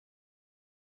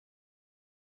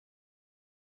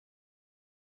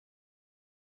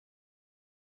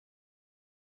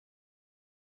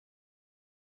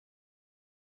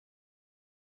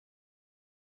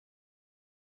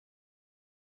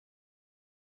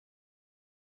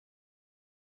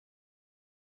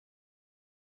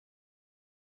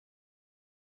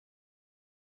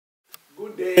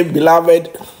Good day,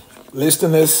 beloved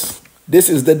listeners. This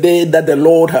is the day that the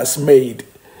Lord has made.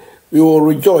 We will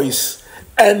rejoice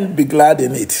and be glad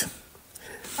in it.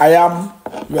 I am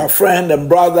your friend and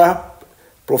brother,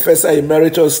 Professor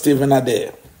Emeritus Stephen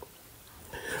ADEI.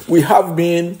 We have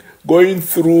been going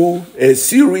through a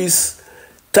series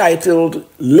titled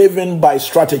Living by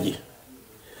Strategy.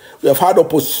 We have had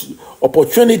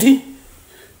opportunity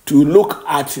to look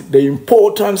at the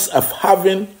importance of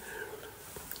having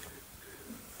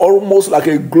almost like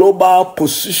a global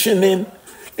positioning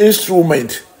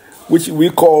instrument, which we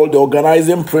call the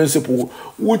organizing principle,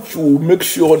 which will make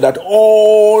sure that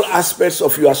all aspects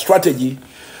of your strategy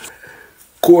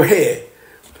cohere,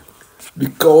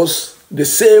 because the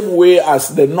same way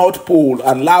as the North Pole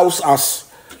allows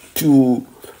us to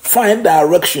find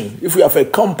direction, if we have a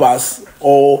compass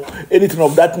or anything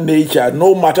of that nature,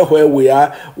 no matter where we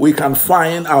are, we can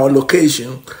find our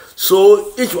location.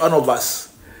 So each one of us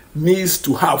needs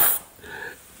to have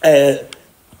a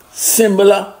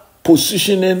similar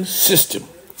positioning system.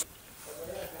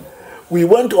 We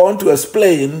went on to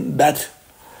explain that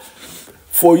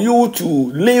for you to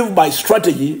live by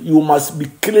strategy, you must be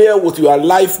clear with your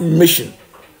life mission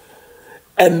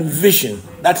and vision.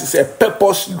 That is a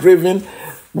purpose-driven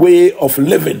way of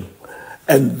living,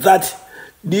 and that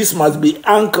this must be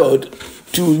anchored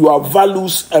to your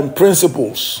values and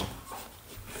principles.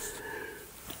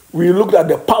 We looked at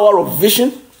the power of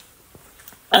vision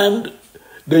and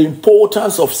the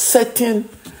importance of setting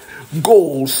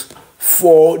goals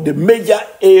for the major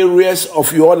areas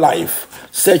of your life,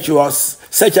 such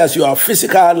as your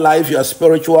physical life, your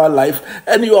spiritual life,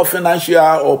 and your financial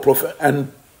or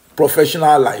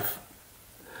professional life.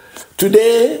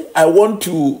 Today, I want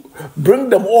to bring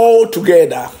them all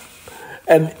together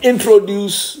and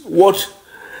introduce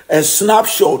a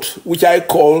snapshot, which I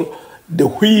call the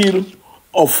wheel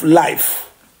of life.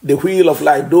 The wheel of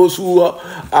life. Those who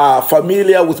are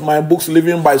familiar with my books,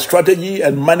 Living by Strategy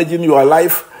and Managing Your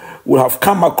Life, will have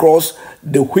come across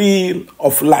the wheel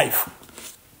of life.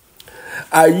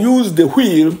 I use the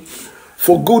wheel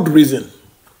for good reason,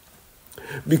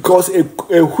 because a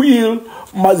wheel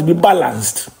must be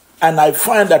balanced. And I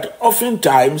find that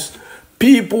oftentimes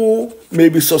people may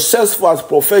be successful as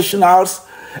professionals,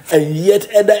 and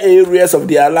yet other areas of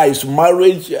their lives,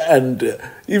 marriage and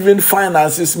even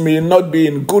finances, may not be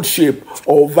in good shape,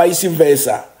 or vice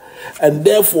versa. And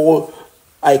therefore,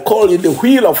 I call it the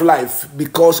wheel of life,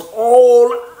 because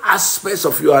all aspects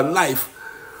of your life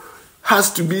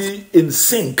has to be in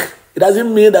sync. It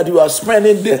doesn't mean that you are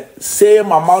spending the same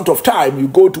amount of time. You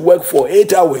go to work for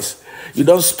 8 hours. You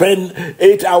don't spend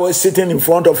 8 hours sitting in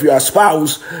front of your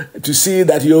spouse to see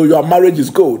that your marriage is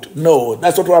good. No,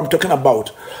 that's not what I'm talking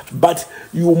about. But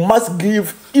you must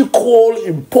give equal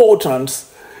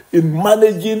importance in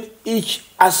managing each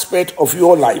aspect of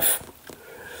your life.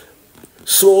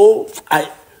 So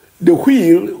the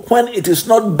wheel, when it is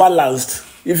not balanced,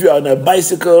 if you are on a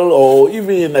bicycle or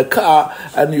even in a car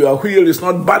and your wheel is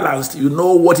not balanced, you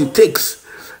know what it takes,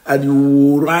 and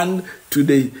you run to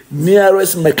the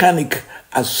nearest mechanic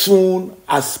as soon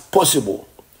as possible.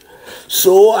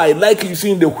 So I like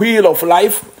using the wheel of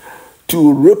life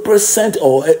to represent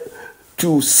or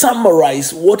to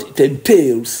summarize what it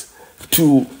entails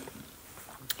to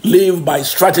live by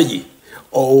strategy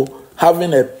or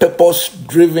having a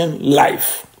purpose-driven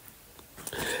life.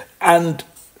 And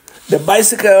the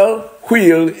bicycle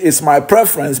wheel is my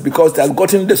preference because it has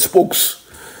gotten the spokes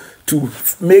to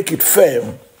make it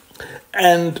firm.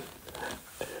 And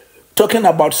talking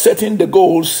about setting the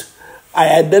goals, I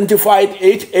identified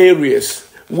 8 areas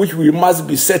which we must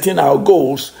be setting our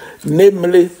goals,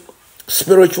 namely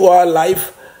spiritual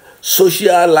life,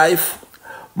 social life,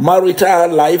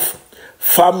 marital life,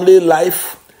 family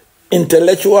life,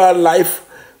 intellectual life,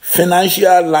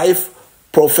 financial life,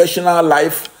 professional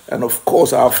life, and of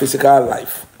course our physical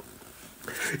life.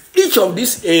 Each of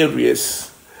these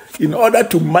areas, in order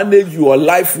to manage your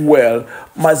life well,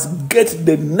 must get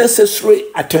the necessary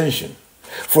attention.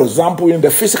 For example, in the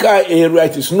physical area,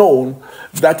 it is known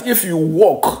that if you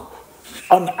walk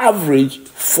on average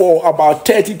for about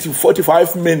 30 to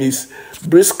 45 minutes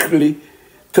briskly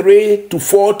 3 to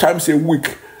 4 times a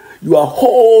week, your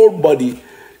whole body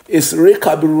is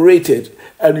recalibrated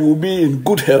and you will be in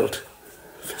good health.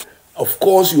 Of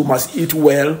course, you must eat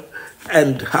well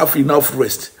and have enough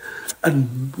rest.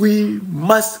 And we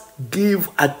must give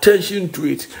attention to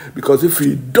it, because if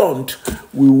we don't,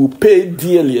 we will pay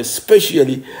dearly,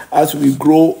 especially as we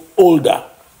grow older.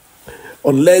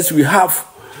 Unless we have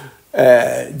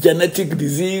genetic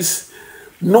disease,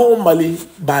 normally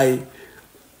by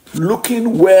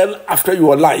looking well after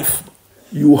your life,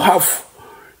 you have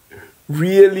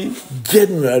really,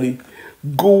 genuinely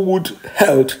good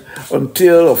health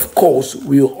until, of course,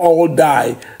 we all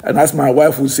die. And as my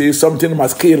wife would say, something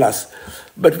must kill us.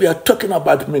 But we are talking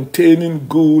about maintaining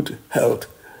good health.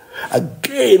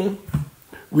 Again,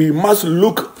 we must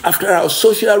look after our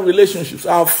social relationships,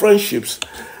 our friendships.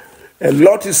 A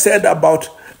lot is said about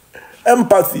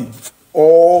empathy,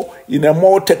 or in a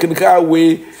more technical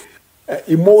way,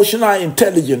 emotional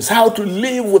intelligence, how to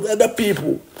live with other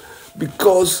people.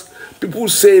 Because people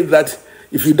say that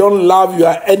if you don't love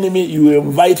your enemy, you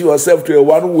invite yourself to a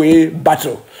one-way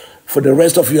battle for the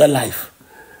rest of your life.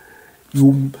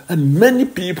 And many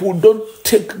people don't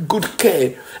take good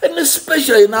care, and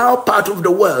especially in our part of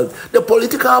the world, the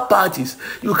political parties.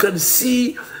 You can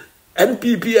see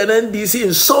NPP and NDC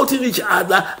insulting each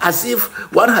other as if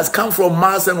one has come from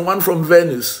Mars and one from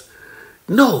Venus.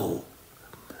 No.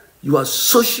 Your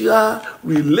social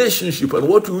relationship and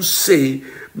what you say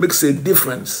makes a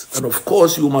difference. And of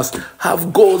course, you must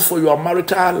have goals for your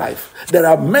marital life. There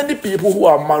are many people who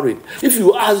are married. If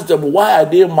you ask them why are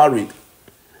they married,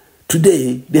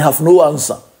 today they have no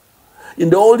answer.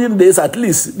 In the olden days, at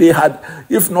least, they had,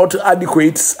 if not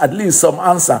adequate, at least some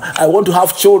answer. I want to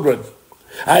have children.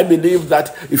 I believe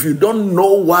that if you don't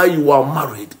know why you are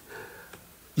married,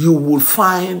 you will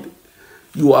find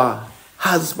your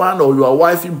husband or your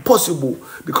wife impossible,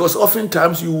 because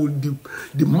oftentimes you will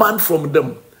demand from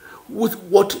them with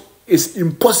what is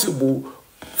impossible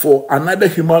for another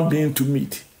human being to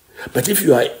meet. But if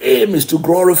your aim is to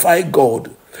glorify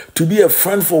God, to be a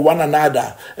friend for one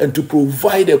another, and to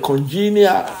provide a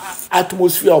congenial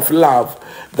atmosphere of love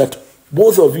that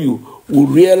both of you will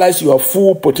realize your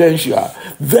full potential,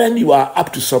 then you are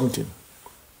up to something.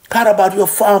 Care about your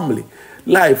family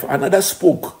life. Another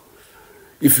spoke.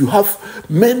 If you have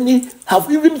many, have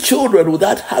even children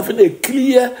without having a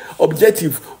clear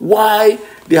objective why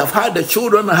they have had the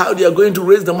children and how they are going to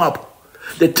raise them up.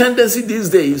 The tendency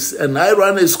these days, and I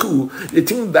run a school, they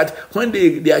think that when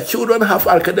their children have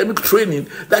academic training,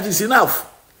 that is enough.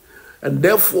 And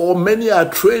therefore, many are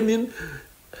training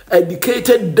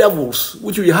educated devils,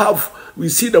 which we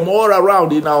see them all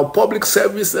around in our public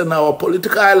service and our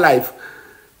political life.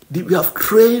 We have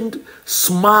trained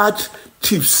smart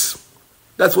thieves.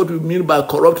 That's what we mean by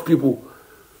corrupt people.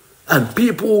 And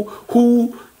people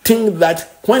who think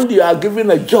that when they are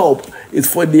given a job,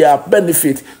 it's for their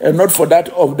benefit and not for that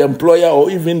of the employer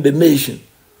or even the nation.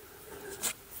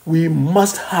 We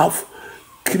must have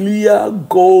clear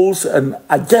goals and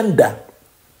agenda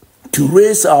to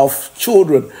raise our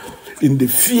children in the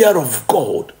fear of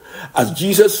God. As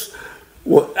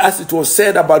it was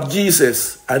said about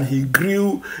Jesus, and he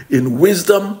grew in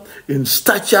wisdom, in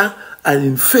stature, and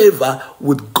in favor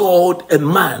with God and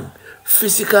man.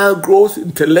 Physical growth,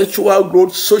 intellectual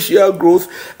growth, social growth,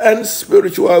 and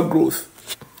spiritual growth.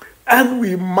 And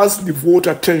we must devote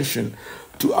attention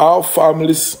to our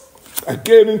families.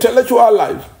 Again, intellectual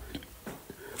life.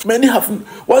 Many have,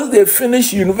 once they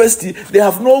finish university, they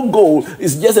have no goal.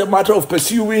 It's just a matter of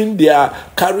pursuing their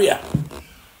career.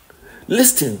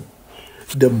 Listen,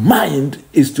 the mind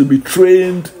is to be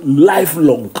trained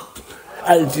lifelong.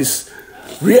 And it is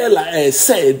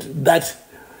said that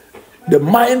the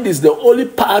mind is the only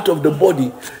part of the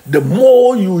body. The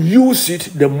more you use it,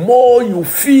 the more you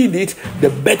feed it, the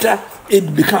better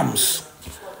it becomes.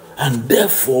 And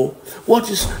therefore,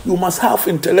 you must have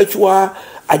intellectual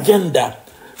agenda.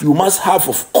 You must have,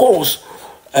 of course,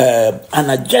 an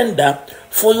agenda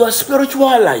for your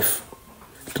spiritual life.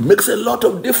 It makes a lot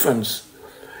of difference.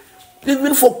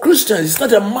 Even for Christians, it's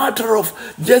not a matter of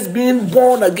just being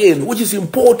born again, which is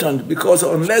important, because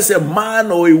unless a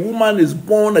man or a woman is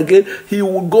born again, he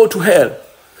will go to hell.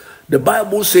 The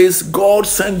Bible says God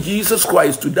sent Jesus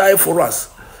Christ to die for us,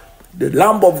 the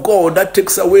Lamb of God that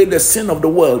takes away the sin of the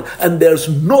world, and there's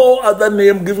no other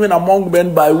name given among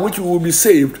men by which we will be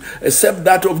saved except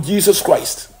that of Jesus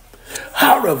Christ.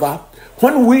 However,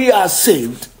 when we are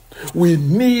saved, we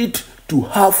need to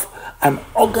have an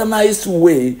organized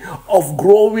way of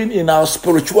growing in our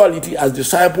spirituality as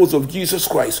disciples of Jesus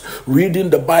Christ,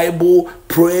 reading the Bible,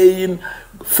 praying,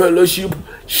 fellowship,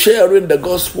 sharing the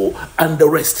gospel, and the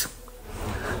rest.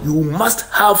 You must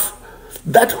have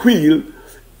that wheel.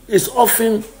 Is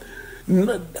often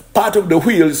part of the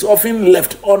wheel is often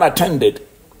left unattended.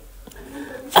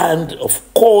 And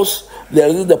of course, there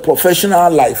is the professional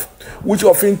life, which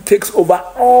often takes over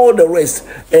all the rest.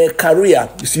 A career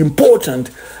is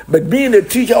important, but being a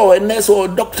teacher or a nurse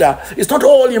or a doctor is not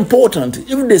all important.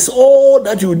 If that's all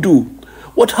that you do,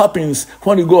 what happens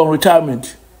when you go on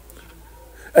retirement?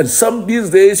 And some these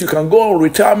days, you can go on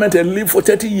retirement and live for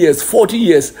 30 years, 40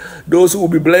 years. Those who will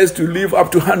be blessed to live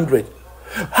up to 100.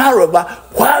 However,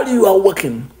 while you are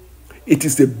working, it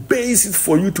is the basis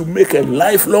for you to make a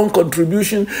lifelong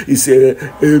contribution. It's a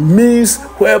means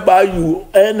whereby you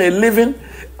earn a living.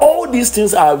 All these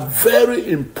things are a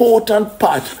very important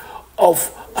part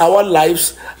of our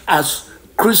lives as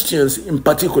Christians in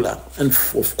particular. And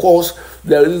of course,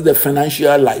 there is the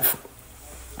financial life.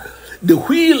 The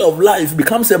wheel of life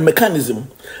becomes a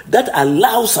mechanism that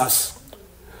allows us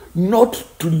not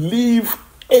to leave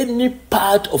any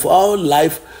part of our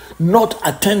life not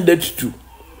attended to.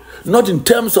 Not in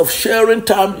terms of sharing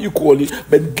time equally,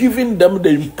 but giving them the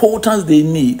importance they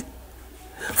need.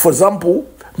 For example,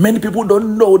 many people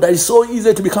don't know that it's so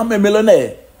easy to become a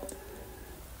millionaire.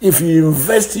 If you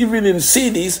invest even in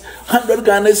CDs, 100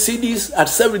 Ghana CDs at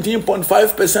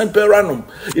 17.5% per annum,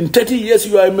 in 30 years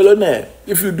you are a millionaire.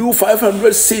 If you do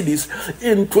 500 CDs,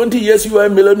 in 20 years you are a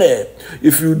millionaire.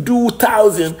 If you do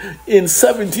 1,000, in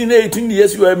 17, 18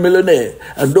 years you are a millionaire.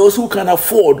 And those who can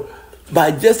afford, by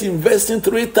just investing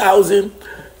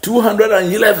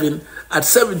 3,211 at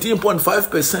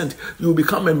 17.5%, you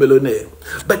become a millionaire.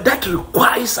 But that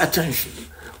requires attention.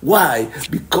 Why?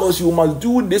 Because you must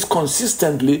do this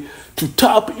consistently to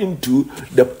tap into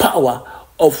the power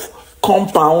of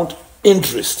compound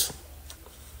interest.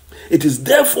 It is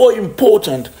therefore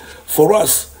important for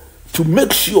us to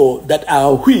make sure that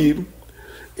our wheel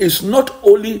is not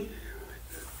only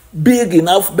big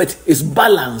enough, but is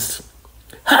balanced.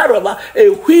 However, a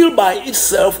wheel by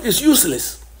itself is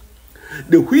useless.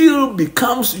 The wheel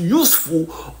becomes useful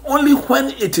only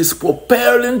when it is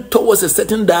propelling towards a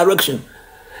certain direction.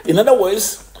 In other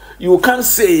words, you can't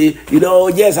say,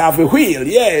 yes, I have a wheel.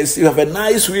 Yes, you have a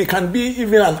nice wheel. It can be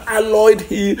even an alloyed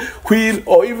wheel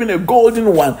or even a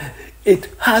golden one. It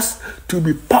has to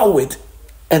be powered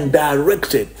and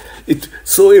directed.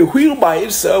 So a wheel by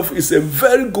itself is a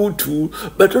very good tool,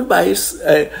 but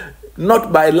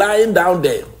not by lying down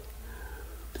there.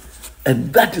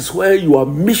 And that is where your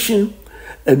mission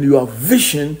and your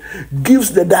vision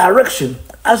gives the direction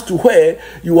as to where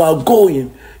you are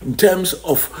going in terms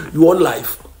of your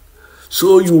life.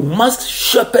 So you must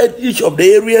shepherd each of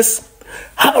the areas.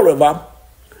 However,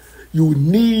 you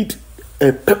need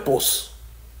a purpose.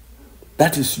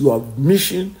 That is your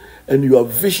mission and your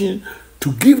vision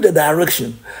to give the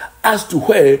direction as to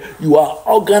where you are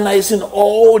organizing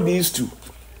all these two.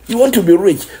 You want to be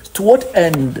rich. To what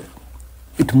end?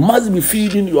 It must be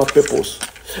feeding your purpose.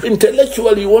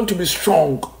 Intellectually, you want to be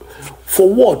strong.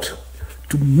 For what?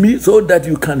 So that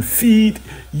you can feed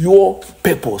your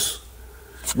purpose,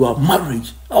 your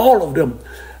marriage, all of them.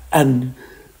 And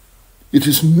it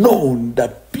is known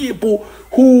that people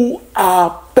who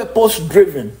are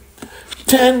purpose-driven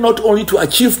tend not only to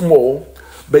achieve more,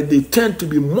 but they tend to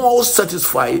be more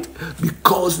satisfied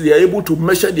because they are able to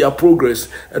measure their progress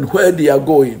and where they are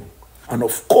going. And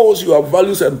of course, your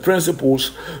values and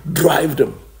principles drive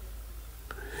them.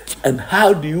 And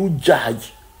how do you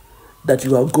judge that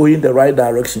you are going the right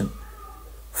direction?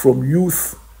 From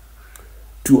youth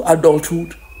to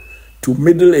adulthood to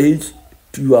middle age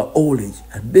to your old age.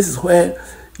 And this is where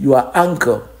your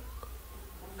anchor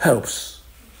helps.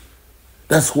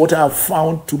 That's what I have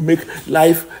found to make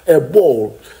life a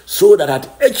ball, so that at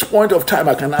each point of time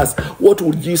I can ask, what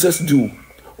would Jesus do?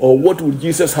 Or what would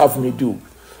Jesus have me do?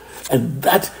 And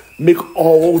that make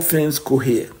all things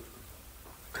cohere.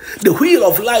 The wheel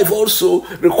of life also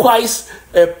requires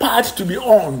a part to be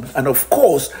on. And of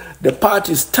course, the part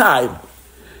is time.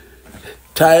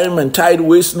 Time and tide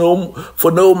waits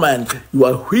for no man.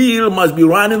 Your wheel must be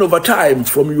running over time,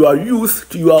 from your youth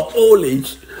to your old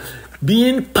age,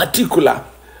 being particular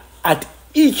at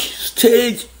each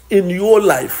stage in your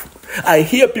life. I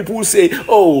hear people say,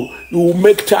 oh, you will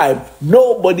make time.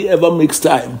 Nobody ever makes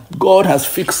time. God has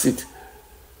fixed it.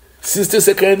 60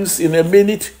 seconds in a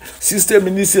minute, 60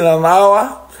 minutes in an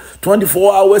hour,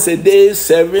 24 hours a day,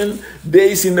 7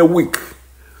 days in a week.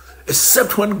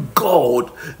 Except when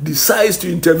God decides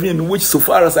to intervene, which so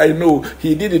far as I know,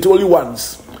 he did it only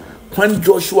once. When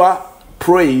Joshua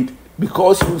prayed,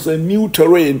 because he was a new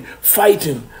terrain,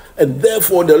 fighting, and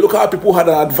therefore the local people had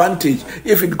an advantage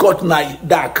if it got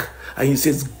dark. And he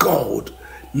says, God,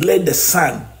 let the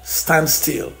sun stand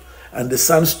still. And the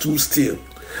sun stood still.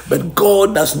 But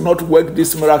God does not work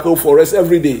this miracle for us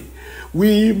every day.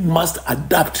 We must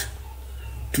adapt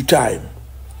to time.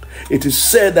 It is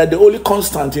said that the only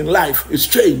constant in life is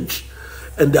change,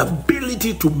 and the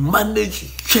ability to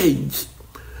manage change.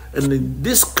 And in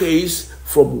this case,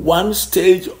 from one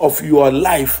stage of your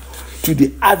life to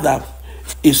the other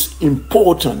is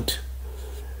important.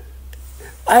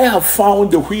 I have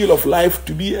found the wheel of life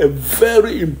to be a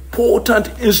very important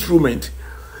instrument,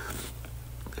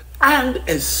 and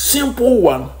a simple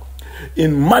one,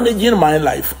 in managing my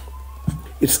life,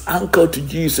 it's anchored to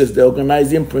Jesus, the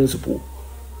organizing principle.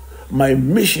 My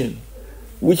mission,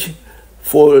 which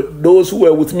for those who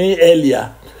were with me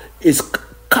earlier, is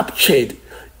captured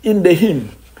in the hymn,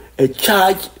 a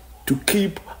charge to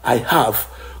keep I have,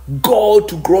 God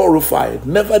to glorify,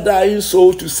 never dying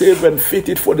soul to save and fit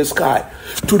it for the sky,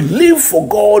 to live for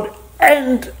God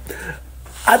and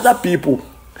other people.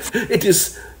 It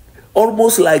is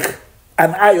almost like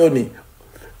an irony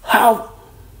how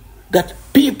that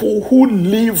people who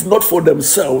live not for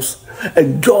themselves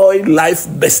enjoy life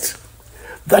best.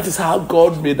 That is how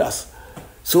God made us,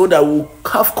 so that we'll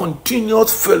have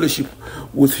continuous fellowship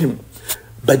with Him.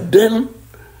 But then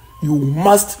you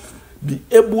must be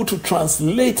able to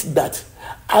translate that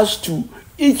as to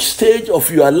each stage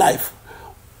of your life,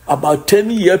 about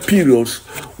 10-year periods.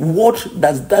 What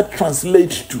does that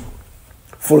translate to?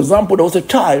 For example, there was a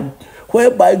time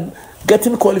whereby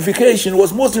getting qualification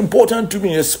was most important to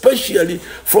me, especially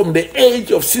from the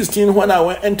age of 16 when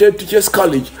I entered Teachers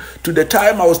College to the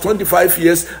time I was 25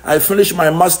 years, I finished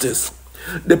my master's.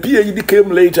 The PhD came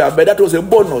later, but that was a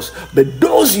bonus. But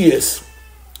those years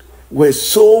were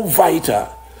so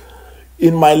vital.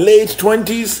 In my late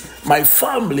 20s, my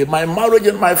family, my marriage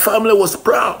and my family was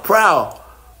proud.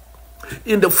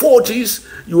 In the 40s,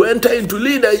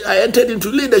 I entered into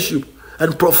leadership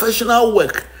and professional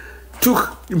work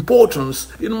took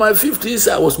importance. In my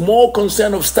 50s, I was more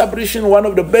concerned of establishing one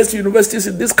of the best universities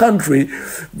in this country,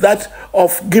 that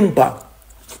of Gimpa.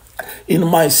 In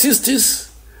my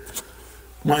 60s,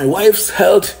 my wife's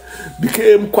health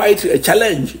became quite a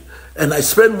challenge, and I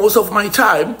spent most of my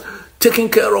time taking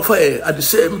care of her, at the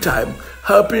same time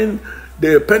helping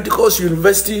the Pentecost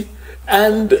University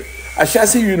and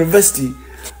Ashasi University,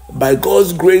 by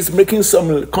God's grace, making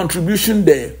some contribution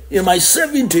there. In my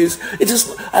 70s,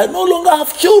 I no longer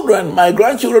have children. My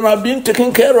grandchildren are being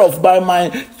taken care of by my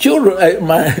children,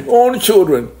 my own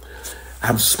children.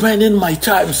 I'm spending my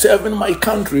time serving my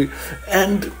country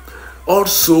and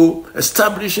also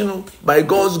establishing, by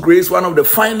God's grace, one of the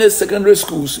finest secondary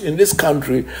schools in this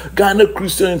country, Ghana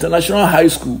Christian International High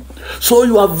School. So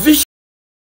your vision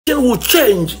will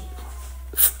change,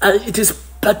 and it is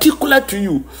particular to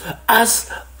you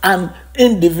as an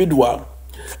individual.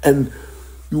 And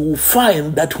you will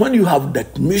find that when you have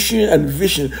that mission and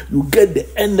vision, you get the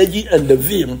energy and the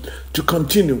vim to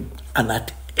continue. And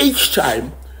at each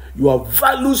time, your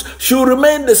values should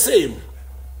remain the same.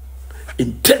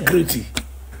 Integrity.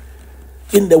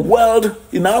 In the world,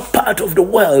 in our part of the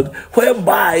world,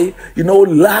 whereby,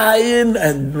 lying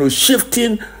and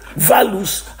shifting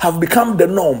values have become the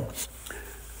norm,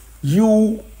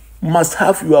 you must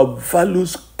have your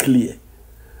values clear.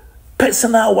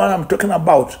 Personal one I'm talking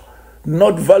about,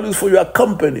 not values for your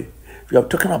company. We are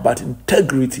talking about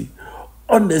integrity,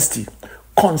 honesty,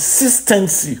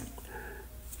 consistency,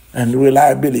 and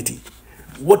reliability.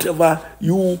 Whatever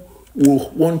you will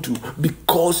want to,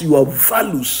 because your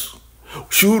values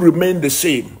should remain the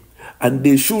same and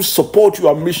they should support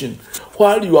your mission,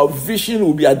 while your vision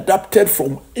will be adapted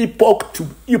from epoch to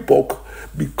epoch,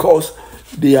 because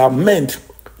they are meant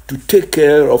to take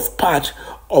care of part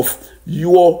of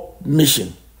your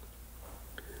mission.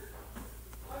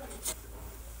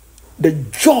 The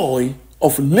joy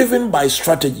of living by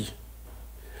strategy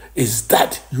is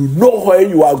that you know where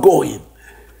you are going.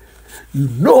 You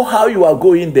know how you are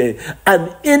going there.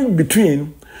 And in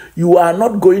between, you are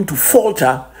not going to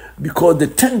falter, because the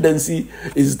tendency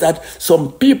is that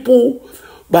some people,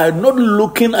 by not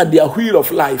looking at their wheel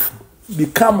of life,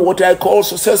 become what I call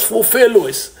successful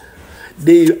failures.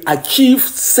 They achieve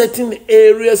certain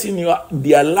areas in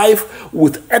their life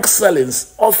with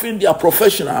excellence. Often they are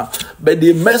professional, but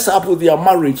they mess up with their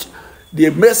marriage. They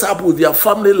mess up with their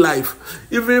family life.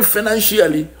 Even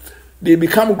financially, they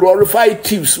become glorified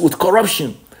thieves with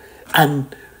corruption.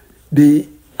 And they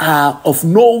are of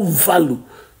no value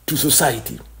to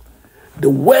society. The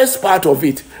worst part of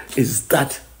it is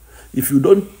that if you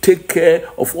don't take care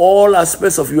of all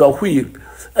aspects of your wheel,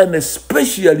 and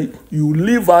especially you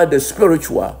leave out the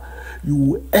spiritual, you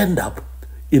will end up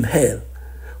in hell.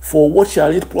 For what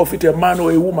shall it profit a man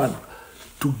or a woman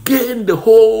to gain the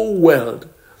whole world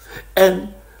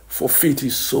and forfeit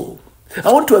his soul?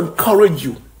 I want to encourage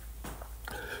you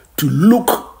to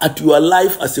look at your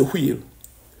life as a wheel,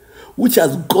 which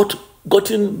has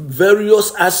gotten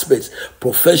various aspects: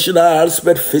 professional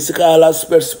aspect, physical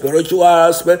aspect, spiritual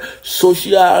aspect,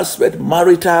 social aspect,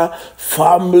 marital,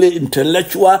 family,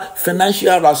 intellectual,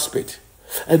 financial aspect,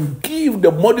 and give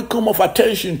the modicum of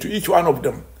attention to each one of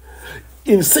them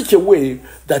in such a way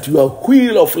that your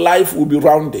wheel of life will be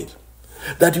rounded.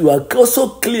 that you are also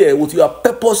clear with your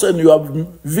purpose and your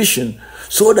vision,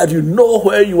 so that you know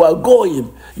where you are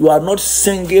going. You are not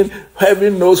singing,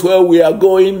 heaven knows where we are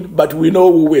going, but we know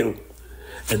we will.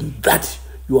 And that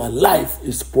your life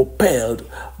is propelled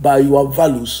by your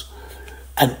values.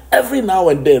 And every now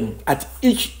and then, at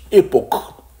each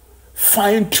epoch,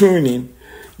 fine-tuning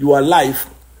your life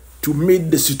to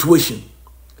meet the situation.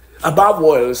 Above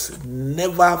all else,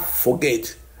 never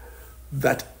forget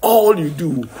that all you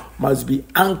do must be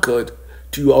anchored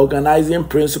to your organizing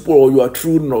principle or your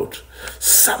true north.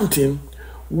 Something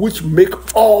which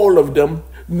make all of them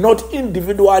not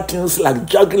individual things like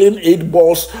juggling 8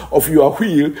 balls of your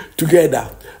wheel together,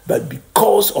 but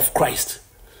because of Christ.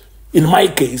 In my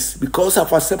case, because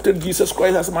I've accepted Jesus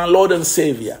Christ as my Lord and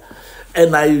Savior,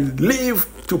 and I live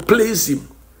to please Him,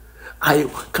 I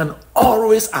can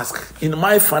always ask in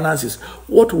my finances,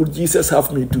 what would Jesus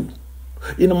have me do?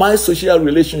 In my social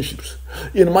relationships,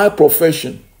 in my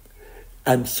profession,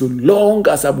 and so long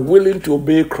as I'm willing to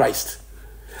obey Christ,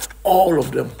 all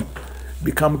of them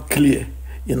become clear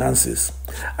in answers.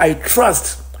 I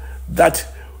trust that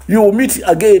you will meet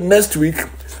again next week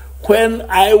when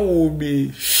I will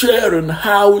be sharing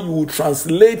how you will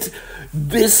translate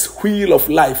this wheel of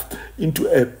life into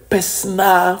a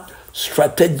personal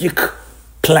strategic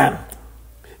plan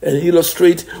and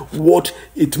illustrate what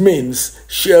it means,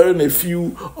 sharing a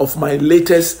few of my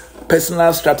latest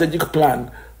personal strategic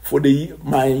plan for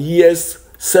my years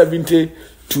 70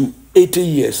 to 80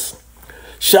 years.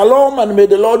 Shalom, and may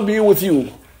the Lord be with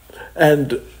you.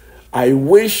 And I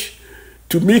wish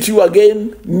to meet you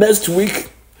again next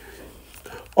week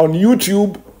on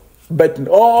YouTube, but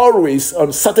always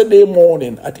on Saturday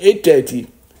morning at 8:30.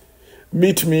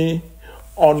 Meet me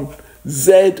on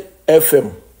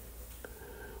ZFM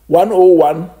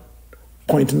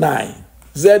 101.9.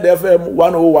 ZFM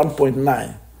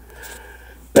 101.9.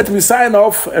 Let me sign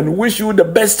off and wish you the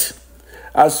best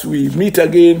as we meet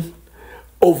again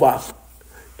over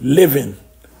living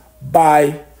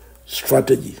by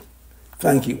strategy.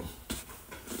 Thank you.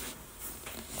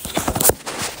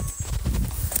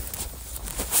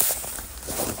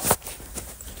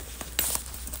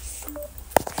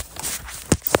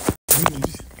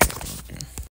 This